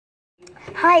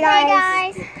Hi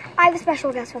guys. Hey guys. I have a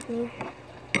special guest with me.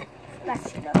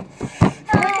 That's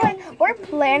we're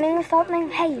planning something.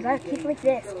 Hey, you gotta keep it like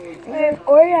this. We're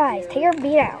organized. Take your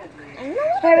beat out.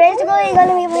 We're basically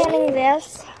gonna be planning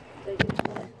this.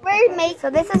 So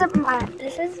this is a plant.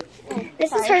 This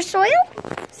is her soil.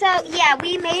 So yeah,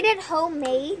 we made it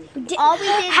homemade. All we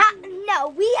did. No,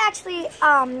 we actually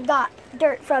got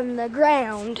dirt from the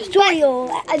ground.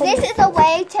 Soil. This is a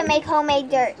way to make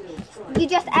homemade dirt. You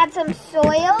just add some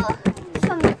soil,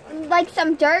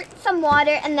 some dirt, some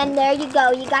water, and then there you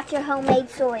go. You got your homemade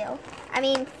soil. I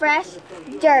mean, fresh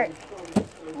dirt.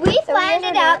 We flattened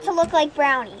it out to look like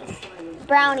brownies.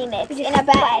 Brownie mix in a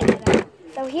bag.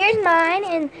 So here's mine,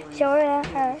 and show her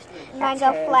hers. Mine's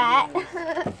all flat.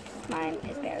 Mine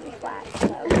is barely flat.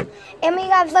 So. And we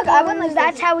got look.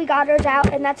 That's how we got ours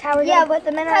out, and that's how we're gonna put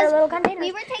them in our little container.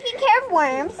 We were taking care of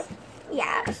worms.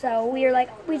 Yeah, so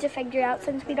we just figured out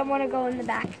since we don't want to go in the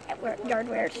backyard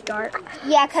where it's dark.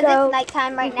 Yeah, because it's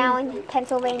nighttime right now in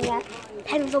Pennsylvania.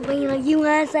 Pennsylvania,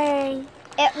 USA.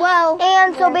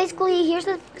 And so basically, here's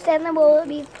the stand that we'll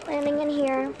be planting in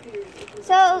here.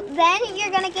 So then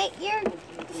you're gonna get your.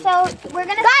 So we're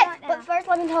gonna. Guys, but first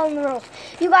let me tell them the rules.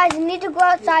 You guys need to go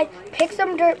outside, pick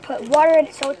some dirt, put water in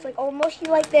it so it's like all mushy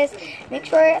like this. Make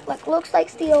sure it looks like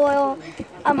steel oil.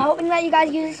 I'm hoping that you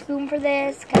guys use a spoon for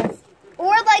this,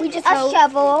 or like a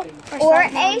shovel, or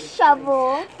a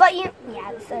shovel. But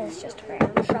this is just a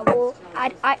random shovel.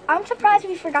 I'm surprised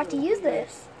we forgot to use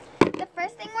this. The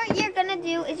first thing you're gonna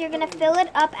do is you're gonna fill it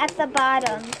up at the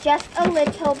bottom, just a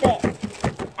little bit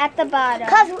at the bottom.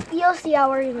 Cause you'll see how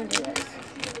we're gonna do this.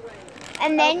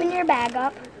 And then open your bag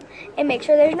up and make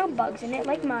sure there's no bugs in it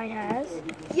like mine has.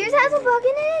 Yours has a bug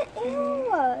in it? Ew.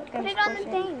 Put it on the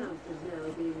thing.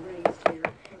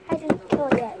 I didn't kill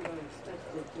it yet.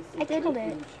 I killed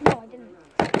it. No, I didn't.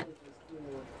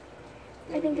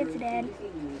 I think it's dead.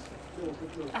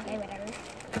 Okay, whatever.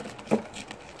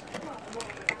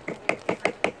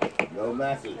 No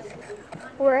messes.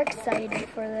 We're excited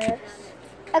for this.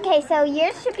 Okay, so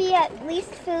yours should be at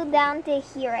least filled down to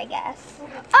here, I guess.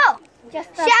 Oh!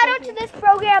 Shout out to this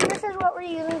program. This is what we're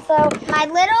using. So my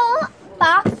little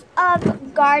box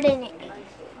of gardening.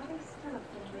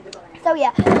 So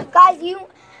yeah, guys,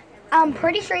 I'm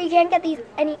pretty sure you can't get these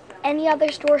any other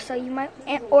store. So you might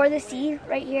or the seed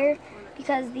right here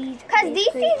because these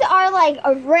seeds are like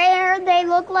rare. They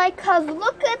look like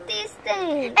look at these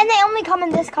things. And they only come in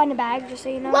this kind of bag, just so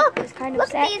you know. Look, this kind of look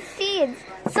set. at these seeds.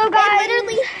 So guys,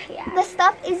 the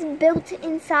stuff is built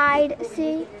inside.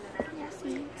 See.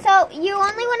 So you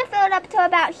only want to fill it up to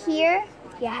about here.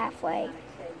 Yeah, halfway.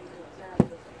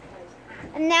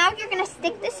 And now you're going to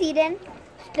stick the seed in.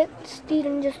 Stick the seed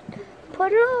and just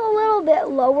put it a little bit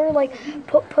lower, like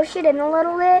push it in a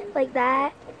little bit, like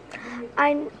that.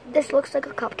 This looks like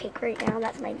a cupcake right now.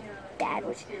 That's my dad,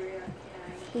 which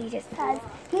he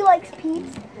likes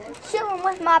peeps. Chilling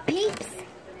with my peeps.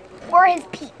 Or his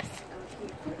peeps.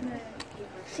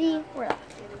 See,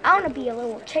 I want to be a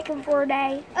little chicken for a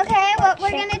day. Okay, what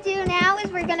we're going to do now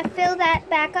is we're going to fill that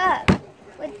back up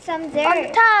with some dirt. On the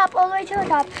top, all the way to the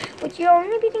top. Which you're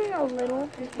only beating a little.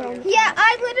 Yeah,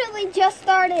 I literally just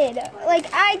started. Like,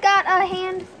 I got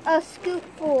a scoop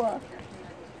full.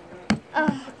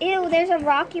 Ew, there's a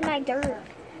rock in my dirt.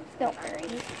 Don't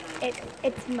worry.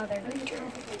 It's Mother Nature.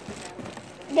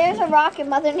 There's a rock in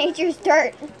Mother Nature's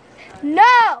dirt.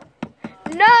 No!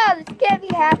 No, this can't be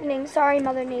happening. Sorry,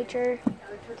 Mother Nature.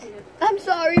 I'm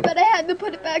sorry, but I had to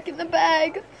put it back in the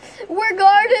bag. We're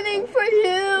gardening for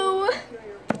you.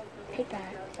 Take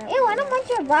that. Ew, I don't want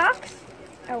your rocks.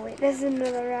 Oh, wait, this is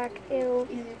another rock. Ew.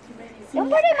 Don't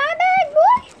put it in my bag,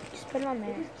 boy. Just put it on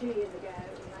there.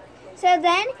 So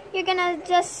then, you're going to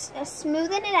just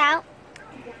smoothen it out.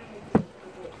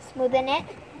 Smoothen it.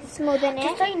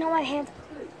 Just so you know, my hands.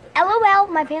 LOL,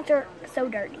 my pants are so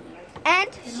dirty. And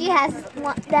she has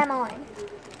them on.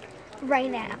 Right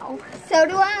now. So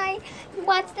do I.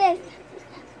 Watch this.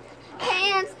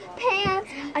 Pants.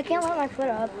 I can't let my foot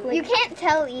up. You can't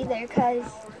tell either because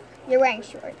you're wearing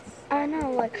shorts. I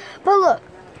know, but look.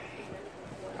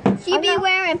 She be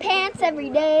wearing pants every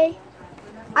day.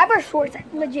 I wear shorts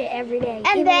legit every day.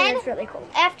 And then, it's really cool.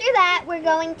 After that, we're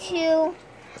going to,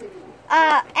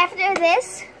 after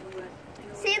this,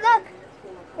 see, look.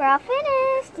 We're all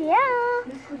finished, yeah.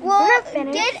 We're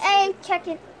finished. Did a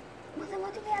check-in. Well, then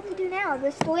what do we have to do now?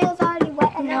 The soil's already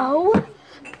wet enough. No.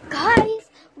 Guys,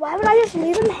 why would I just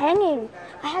leave them hanging?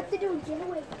 I have to do a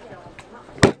giveaway.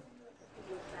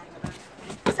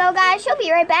 So, guys, she'll be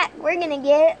right back. We're going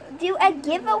to do a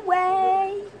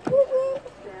giveaway.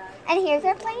 And here's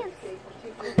our plans.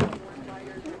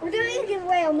 We're doing a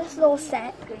giveaway on this little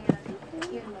set.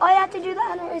 all you have to do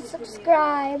then is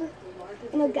subscribe.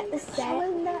 And you'll get the set.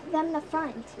 Showing them the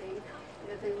front.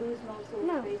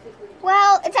 No.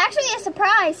 Well, it's actually a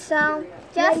surprise, so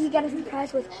Yeah, just you get a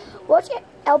surprise with what's your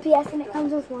LPS, and it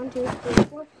comes with 1, 2, 3,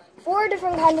 4, 4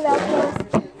 different kinds of LPS.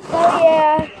 So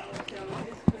yeah,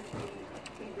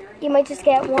 you might just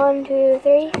get 1, 2,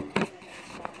 3,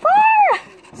 4.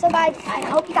 So guys, I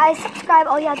hope you guys subscribe.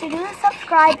 All you have to do is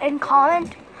subscribe and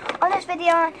comment on this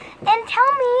video and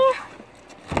tell me.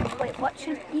 Wait, what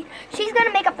should be? She's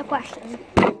gonna make up the question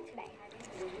today.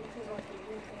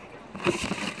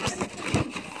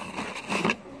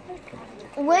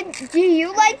 do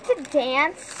you like to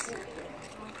dance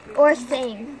or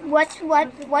sing? Which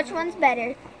one's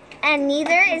better? And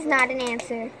neither is not an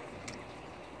answer.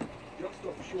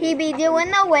 He be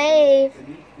doing the wave.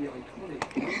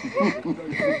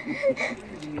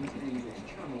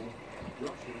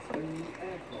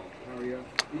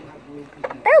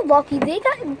 They're lucky. They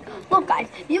got. Look, guys,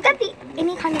 you got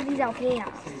any kind of these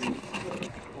LPS.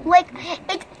 Like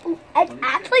it's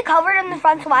actually covered in the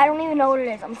front, so I don't even know what it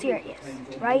is. I'm serious,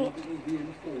 right?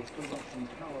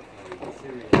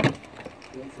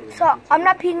 So I'm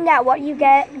not peeing that. What you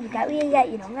get, you get what you get.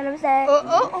 You know what I'm saying?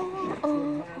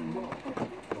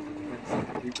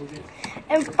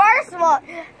 And first of all,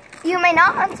 you may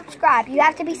not unsubscribe. You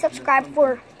have to be subscribed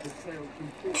for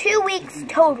 2 weeks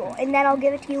total, and then I'll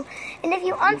give it to you. And if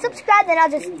you unsubscribe, then I'll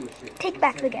just take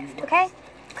back the gift, okay?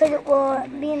 Because it will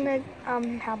be in the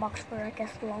hell box for, I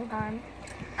guess, a long time.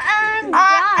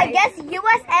 I guess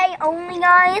USA only,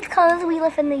 guys, because we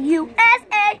live in the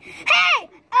USA. Hey!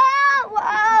 Oh,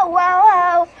 whoa,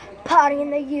 whoa, whoa. Party in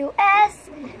the US.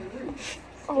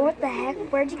 Oh, what the heck?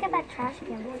 Where'd you get that trash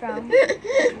can from?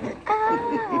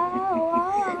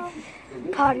 Oh,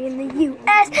 party in the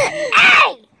US.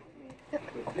 Hey!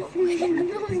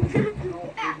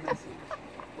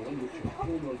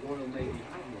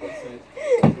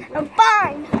 I'm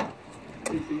fine.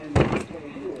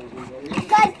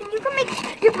 Guys, and you can make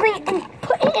your plate and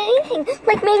put in anything,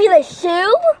 like maybe the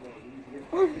shoe.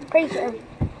 Pretty sure.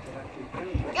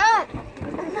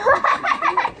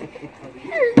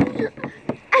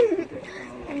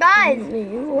 Guys,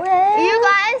 you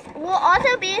guys will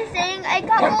also be seeing a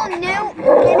couple new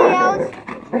videos.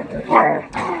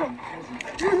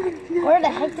 Where the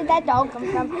heck did that dog come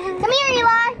from? Come here,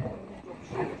 Eli.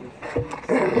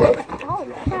 Oh,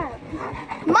 crap.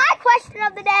 My question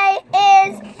of the day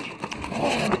is,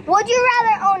 would you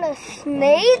rather own a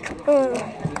snake or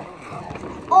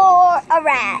a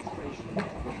rat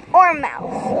or a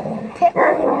mouse? Pick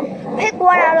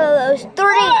one out of those 3. Or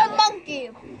a monkey.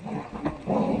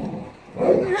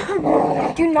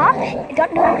 Do not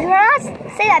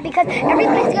say that, because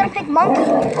everybody's gonna pick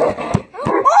monkey.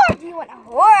 Or do you want a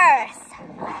horse?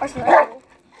 Or something.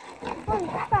 Oh,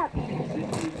 crap.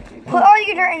 Put all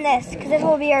your dirt in this, because this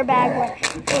will be our bag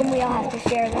when we all have to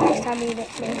share the next time we make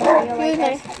a video like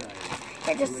this.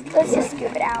 Here, let's just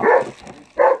scoop it out.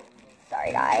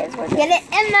 Sorry, guys. Get it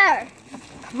in there.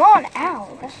 Come on,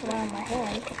 ow. That's on my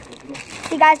hand.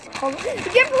 See, guys, hold on.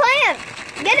 Your plant.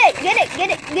 Get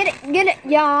it,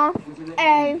 y'all.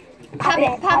 And pop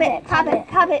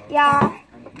it, y'all.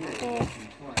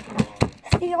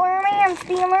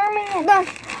 Stealer man.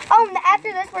 Oh, and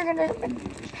after this, we're gonna.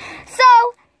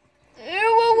 So,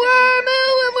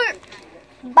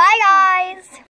 bye, guys.